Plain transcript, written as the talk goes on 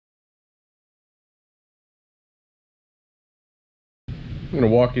I'm going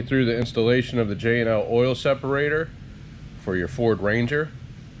to walk you through the installation of the J&L oil separator for your Ford Ranger.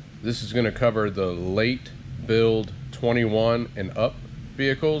 This is going to cover the late build 21 and up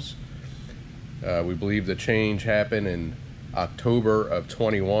vehicles. We believe the change happened in October of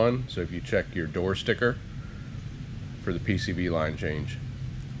 21, so if you check your door sticker for the PCV line change.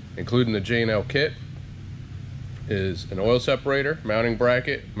 Including the J&L kit is an oil separator, mounting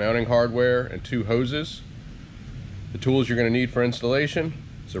bracket, mounting hardware, and 2 hoses. The tools you're going to need for installation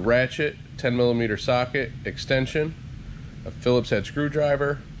is a ratchet, 10mm socket, extension, a Phillips head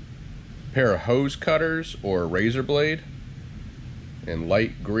screwdriver, a pair of hose cutters or a razor blade, and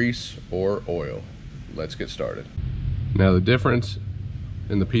light grease or oil. Let's get started. Now the difference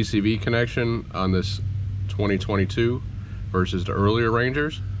in the PCV connection on this 2022 versus the earlier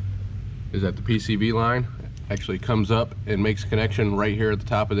Rangers is that the PCV line actually comes up and makes a connection right here at the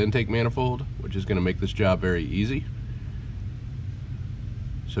top of the intake manifold, which is going to make this job very easy.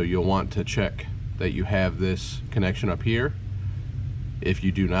 So you'll want to check that you have this connection up here. If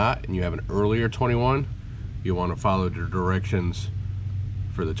you do not, and you have an earlier 21, you'll want to follow the directions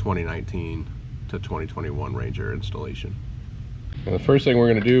for the 2019 to 2021 Ranger installation. And the first thing we're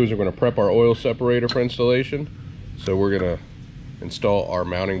going to do is we're going to prep our oil separator for installation. So we're going to install our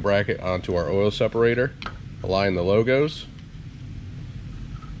mounting bracket onto our oil separator, align the logos,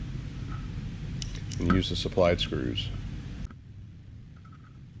 and use the supplied screws.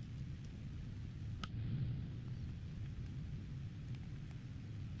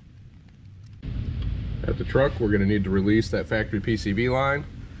 At the truck, we're going to need to release that factory PCV line.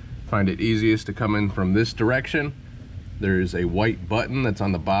 Find it easiest to come in from this direction. There's a white button that's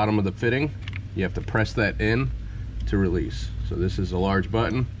on the bottom of the fitting. You have to press that in to release. So this is a large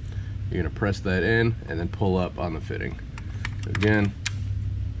button. You're going to press that in and then pull up on the fitting. Again,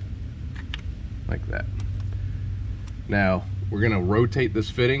 like that. Now, we're going to rotate this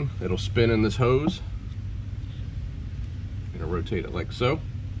fitting. It'll spin in this hose. I'm going to rotate it like so.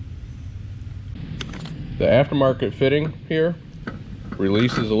 The aftermarket fitting here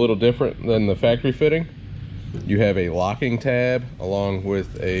releases a little different than the factory fitting. You have a locking tab along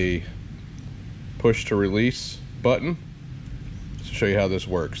with a push to release button. To show you how this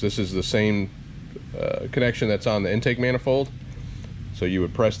works, this is the same connection that's on the intake manifold. So you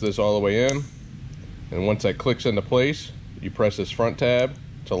would press this all the way in, and once that clicks into place, you press this front tab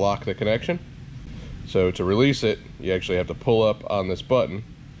to lock the connection. So to release it, you actually have to pull up on this button.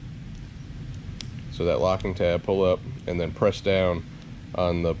 So that locking tab, pull up, and then press down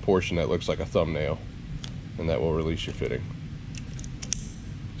on the portion that looks like a thumbnail, and that will release your fitting.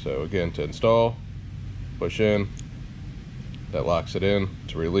 So again, to install, push in, that locks it in.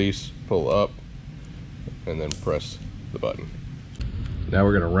 To release, pull up, and then press the button. Now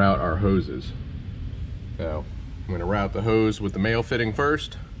we're going to route our hoses. Now I'm going to route the hose with the male fitting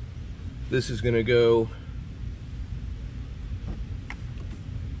first. This is going to go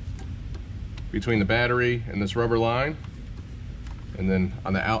between the battery and this rubber line, and then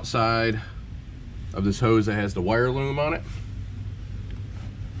on the outside of this hose that has the wire loom on it.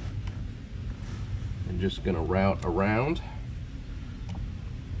 I'm just going to route around,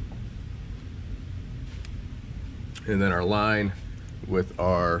 and then our line with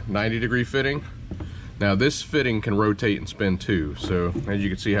our 90-degree fitting. Now this fitting can rotate and spin too, so as you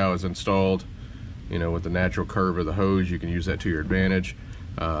can see how it's installed, you know, with the natural curve of the hose, you can use that to your advantage.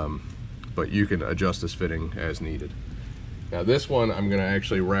 But you can adjust this fitting as needed. Now this one I'm going to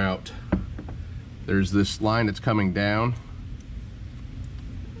actually route. There's this line that's coming down,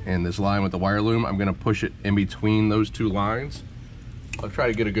 and this line with the wire loom, I'm going to push it in between those two lines. I'll try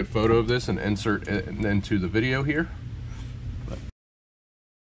to get a good photo of this and insert it into the video here.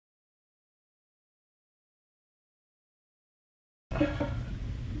 I'm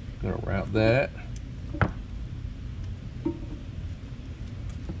going to route that.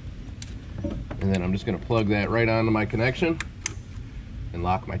 And then I'm just going to plug that right onto my connection and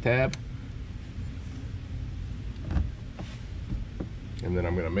lock my tab. And then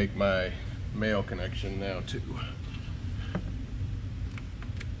I'm going to make my male connection now too.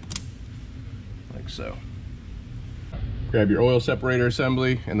 Like so. Grab your oil separator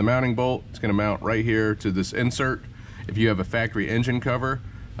assembly and the mounting bolt. It's going to mount right here to this insert. If you have a factory engine cover,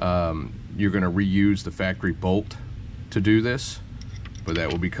 you're going to reuse the factory bolt to do this, but that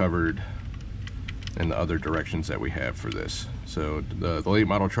will be covered in the other directions that we have for this. So the late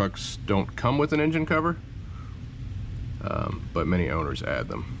model trucks don't come with an engine cover, but many owners add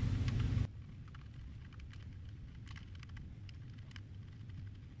them.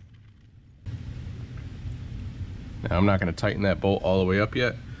 Now I'm not going to tighten that bolt all the way up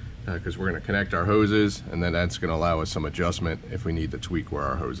yet. because we're going to connect our hoses, and then that's going to allow us some adjustment if we need to tweak where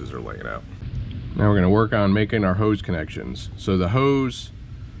our hoses are laying out. Now we're going to work on making our hose connections. So the hose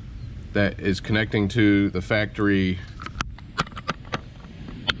that is connecting to the factory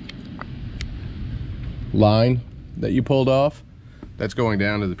line that you pulled off, that's going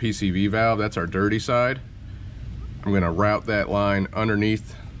down to the PCV valve. That's our dirty side. I'm going to route that line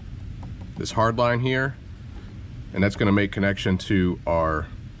underneath this hard line here, and that's going to make connection to our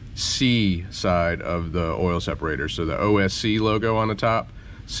C side of the oil separator. So the OSC logo on the top,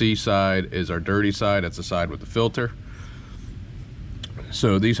 C side is our dirty side. That's the side with the filter.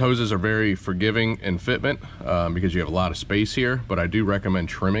 So these hoses are very forgiving in fitment because you have a lot of space here, but I do recommend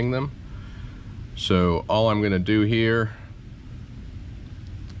trimming them. So all I'm going to do here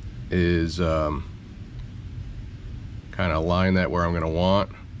is kind of line that where I'm going to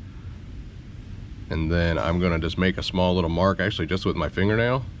want, and then I'm going to just make a small little mark, actually just with my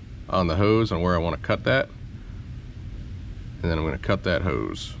fingernail, on the hose and where I want to cut that, and then I'm going to cut that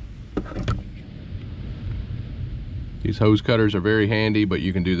hose. These hose cutters are very handy, but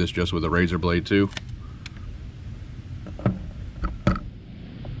you can do this just with a razor blade too.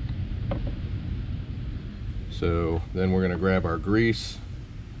 So then we're going to grab our grease.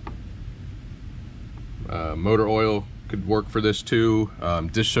 Motor oil could work for this too.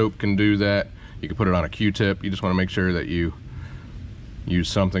 Dish soap can do that. You can put it on a Q-tip. You just want to make sure that you use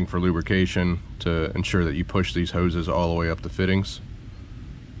something for lubrication to ensure that you push these hoses all the way up the fittings.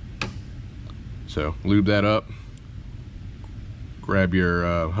 So lube that up. Grab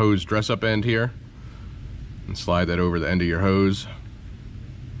your hose dress-up end here and slide that over the end of your hose.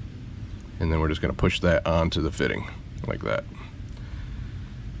 And then we're just going to push that onto the fitting like that.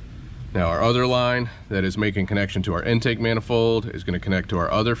 Now our other line that is making connection to our intake manifold is going to connect to our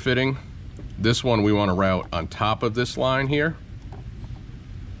other fitting. This one we want to route on top of this line here,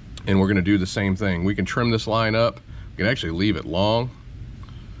 and we're going to do the same thing. We can trim this line up. We can actually leave it long.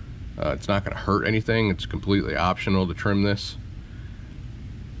 It's not going to hurt anything. It's completely optional to trim this,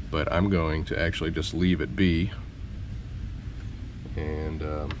 but I'm going to actually just leave it be, and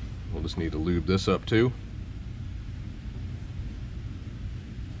we'll just need to lube this up too.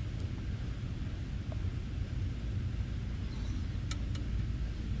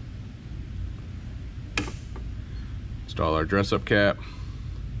 Install our dress-up cap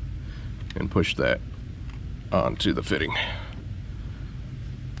and push that onto the fitting.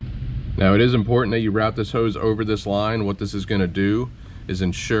 Now it is important that you route this hose over this line. What this is going to do is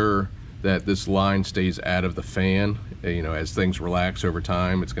ensure that this line stays out of the fan. You know, as things relax over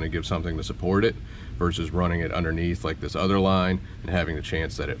time, it's going to give something to support it versus running it underneath like this other line and having the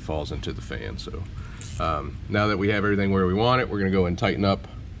chance that it falls into the fan. So now that we have everything where we want it, we're going to go and tighten up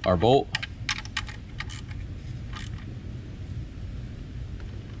our bolt.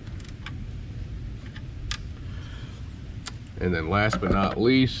 And then last but not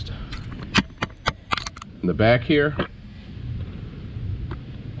least, in the back here,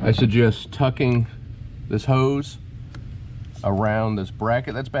 I suggest tucking this hose around this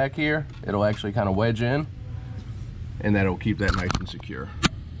bracket that's back here. It'll actually kind of wedge in, and that'll keep that nice and secure.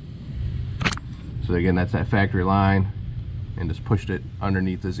 So again, that's that factory line, and just pushed it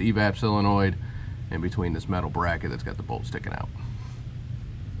underneath this evap solenoid and between this metal bracket that's got the bolt sticking out.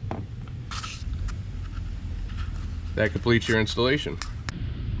 That completes your installation.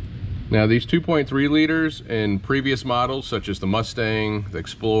 Now these 2.3 liters in previous models such as the Mustang, the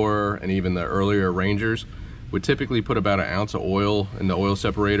Explorer, and even the earlier Rangers would typically put about 1 ounce of oil in the oil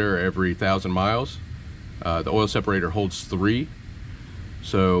separator every 1,000 miles. The oil separator holds 3.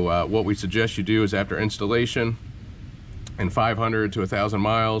 So what we suggest you do is after installation in 500 to 1,000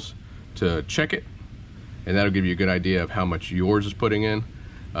 miles to check it, and that'll give you a good idea of how much yours is putting in.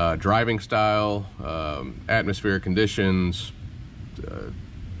 Driving style, atmospheric conditions,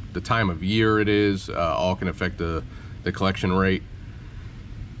 the time of year it is, all can affect the collection rate.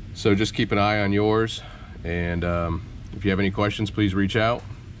 So just keep an eye on yours, and if you have any questions, please reach out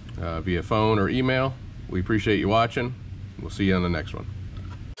via phone or email. We appreciate you watching. We'll see you on the next one.